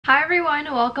Hi everyone,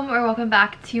 welcome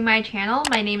back to my channel.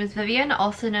 My name is Vivian,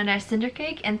 also known as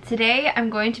Cindercake, and today I'm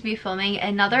going to be filming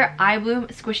another iBloom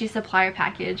squishy supplier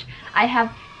package. I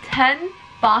have 10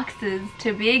 boxes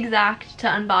to be exact to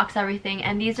unbox everything,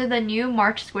 and these are the new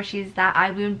March squishies that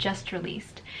iBloom just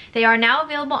released. They are now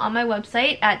available on my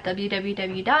website at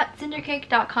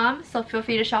www.cindercake.com, so feel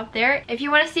free to shop there. If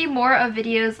you want to see more of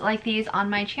videos like these on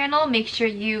my channel, make sure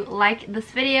you like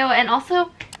this video and also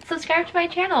subscribe to my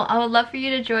channel. I would love for you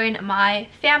to join my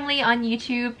family on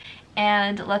YouTube,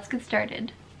 and let's get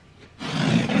started.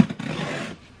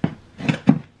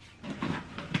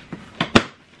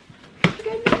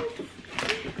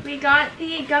 We got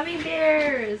the gummy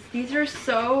bears. These are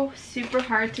so super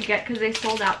hard to get because they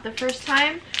sold out the first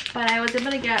time, but I was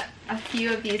able to get a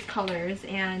few of these colors,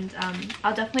 and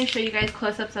I'll definitely show you guys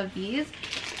close-ups of these.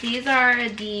 These are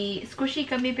the squishy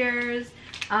gummy bears.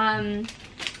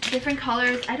 Different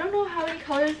colors. I don't know how many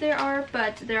colors there are,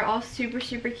 but they're all super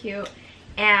cute,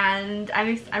 and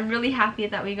I'm really happy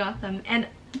that we got them, and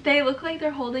they look like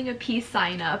they're holding a peace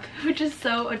sign up, which is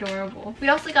so adorable. We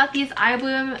also got these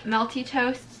iBloom Melty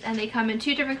Toasts, and they come in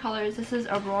two different colors. This is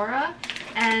Aurora,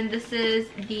 and this is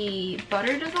the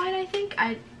butter design, I think.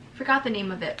 I forgot the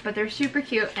name of it, but they're super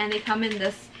cute, and they come in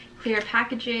this clear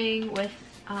packaging with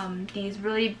these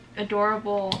really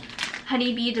adorable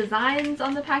honeybee designs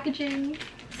on the packaging.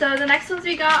 So the next ones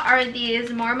we got are these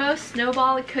Marmo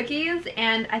Snowball Cookies,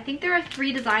 and I think there are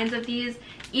 3 designs of these.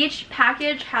 Each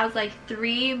package has like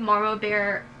 3 Marmo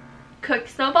Bear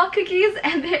snowball cookies,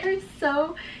 and they're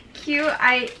so cute.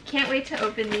 I can't wait to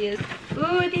open these.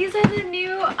 Ooh, these are the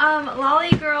new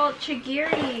Lolly Girl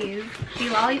Chigiris. The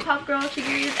Lollipop Girl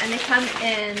Chigiris, and they come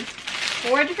in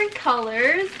 4 different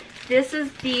colors. This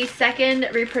is the second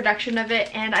reproduction of it,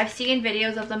 and I've seen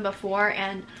videos of them before,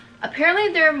 and apparently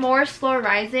they're more slow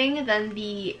rising than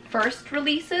the first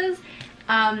releases.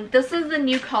 This is the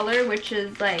new color, which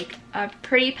is like a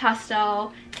pretty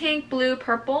pastel pink, blue,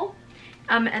 purple.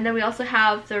 And then we also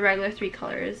have the regular 3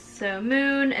 colors. So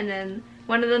Moon, and then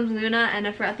one of them's Luna, and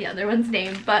I forgot the other one's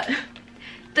name. But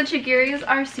the Chigiris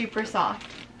are super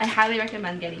soft. I highly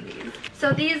recommend getting these.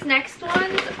 So these next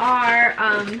ones are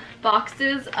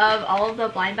boxes of all of the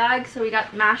blind bags. So we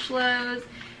got Mashlows,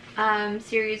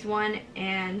 series 1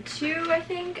 and 2, I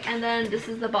think, and then this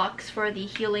is the box for the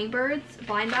Healing Birds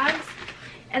blind bags.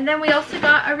 And then we also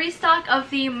got a restock of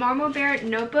the Marmo Bear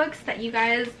notebooks that you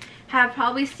guys have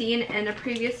probably seen in a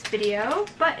previous video,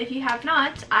 but if you have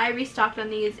not, I restocked on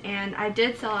these, and I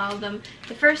did sell out of them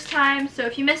the first time, so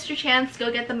if you missed your chance,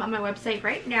 go get them on my website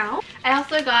right now. I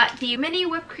also got the mini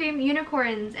whipped cream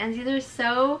unicorns, and these are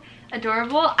so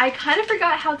adorable. I kind of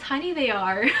forgot how tiny they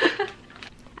are.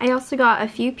 I also got a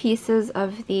few pieces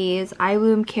of these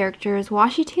iBloom characters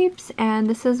washi tapes, and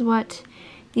this is what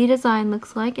the design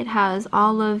looks like. It has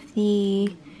all of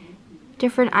the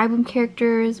different iBloom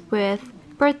characters with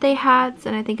birthday hats,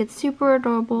 and I think it's super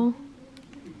adorable.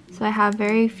 So I have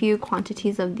very few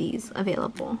quantities of these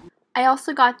available. I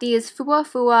also got these Fua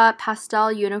Fua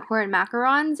pastel unicorn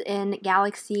macarons in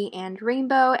Galaxy and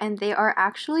Rainbow, and they are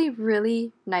actually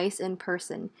really nice in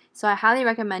person. So I highly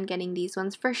recommend getting these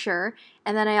ones for sure.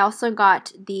 And then I also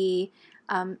got the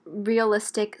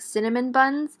realistic cinnamon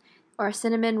buns or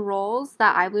cinnamon rolls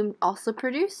that iBloom also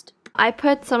produced. I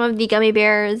put some of the gummy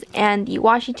bears and the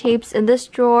washi tapes in this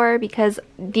drawer because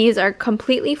these are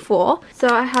completely full. So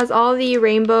it has all the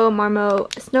Rainbow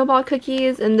Marmo Snowball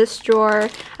Cookies in this drawer.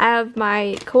 I have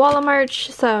my Koala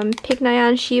March, some Pink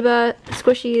Nyan Shiba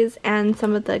squishies, and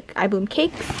some of the iBloom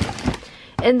cakes.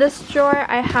 In this drawer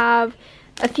I have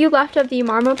a few left of the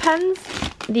Marmo pens,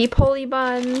 the Poly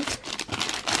buns,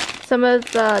 some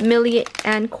of the Millie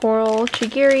and Coral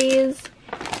Chigiris,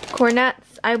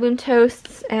 cornets, iBloom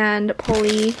toasts, and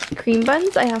Poly cream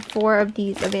buns. I have 4 of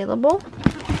these available.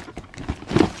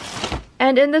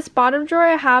 And in this bottom drawer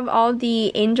I have all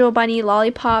the Angel Bunny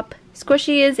Lollipop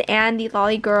squishies and the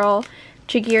Lolly Girl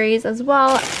Chigiris as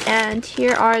well. And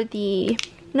here are the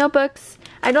notebooks.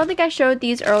 I don't think I showed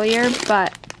these earlier,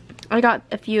 but I got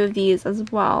a few of these as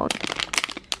well.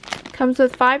 Comes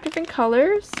with 5 different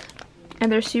colors, and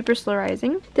they're super slow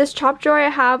rising. This top drawer I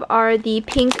have are the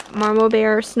pink Marmo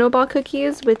Bear snowball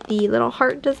cookies with the little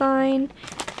heart design.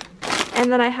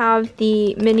 And then I have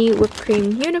the mini whipped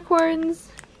cream unicorns,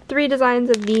 3 designs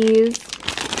of these,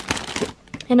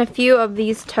 and a few of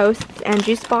these toasts and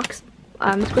juice box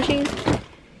squishies.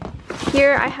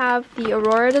 Here I have the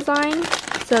Aurora design,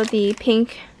 so the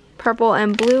pink, purple,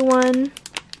 and blue one.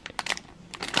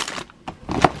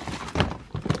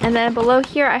 And And then below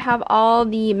here I have all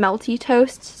the Melty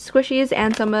Toast squishies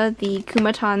and some of the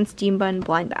Kumatan Steam Bun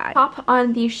blind bag. Top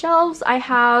on the shelves I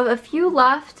have a few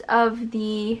left of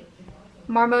the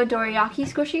Marmo Dorayaki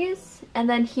squishies. And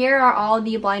then here are all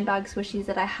the blind bag squishies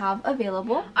that I have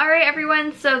available. Alright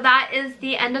everyone, so that is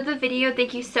the end of the video.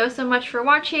 Thank you so much for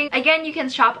watching. Again, you can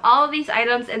shop all of these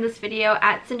items in this video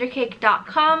at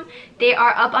cindercake.com. They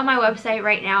are up on my website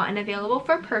right now and available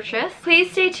for purchase.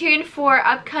 Please stay tuned for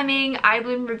upcoming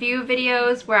iBloom review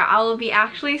videos where I will be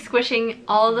actually squishing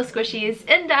all of the squishies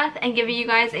in depth and giving you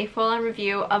guys a full-on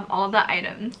review of all the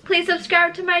items. Please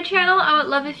subscribe to my channel. I would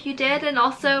love if you did, and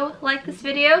also like this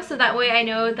video so that way I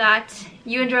know that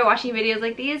you enjoy watching videos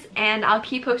like these, and I'll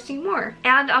keep posting more.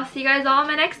 And I'll see you guys all in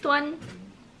my next one.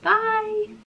 Bye!